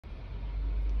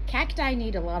Cacti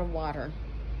need a lot of water.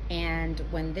 And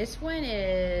when this one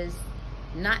is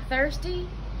not thirsty,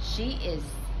 she is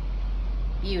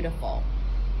beautiful.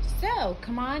 So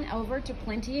come on over to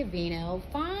Plenty of Vino.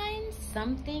 Find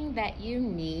something that you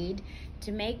need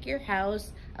to make your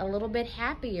house a little bit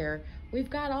happier. We've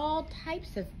got all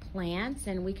types of plants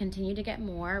and we continue to get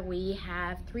more. We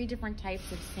have 3 different types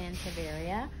of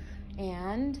Sansevieria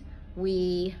and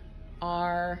we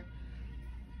are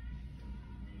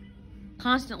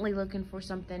constantly looking for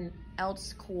something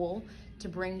else cool to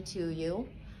bring to you.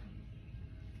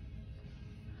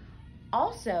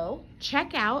 Also,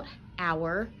 check out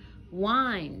our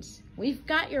wines. We've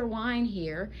got your wine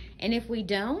here, and if we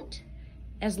don't,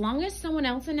 as long as someone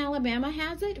else in Alabama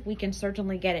has it, we can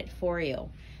certainly get it for you.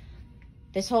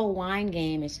 This whole wine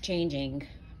game is changing,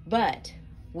 but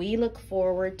we look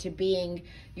forward to being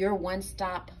your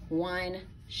one-stop wine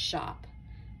shop.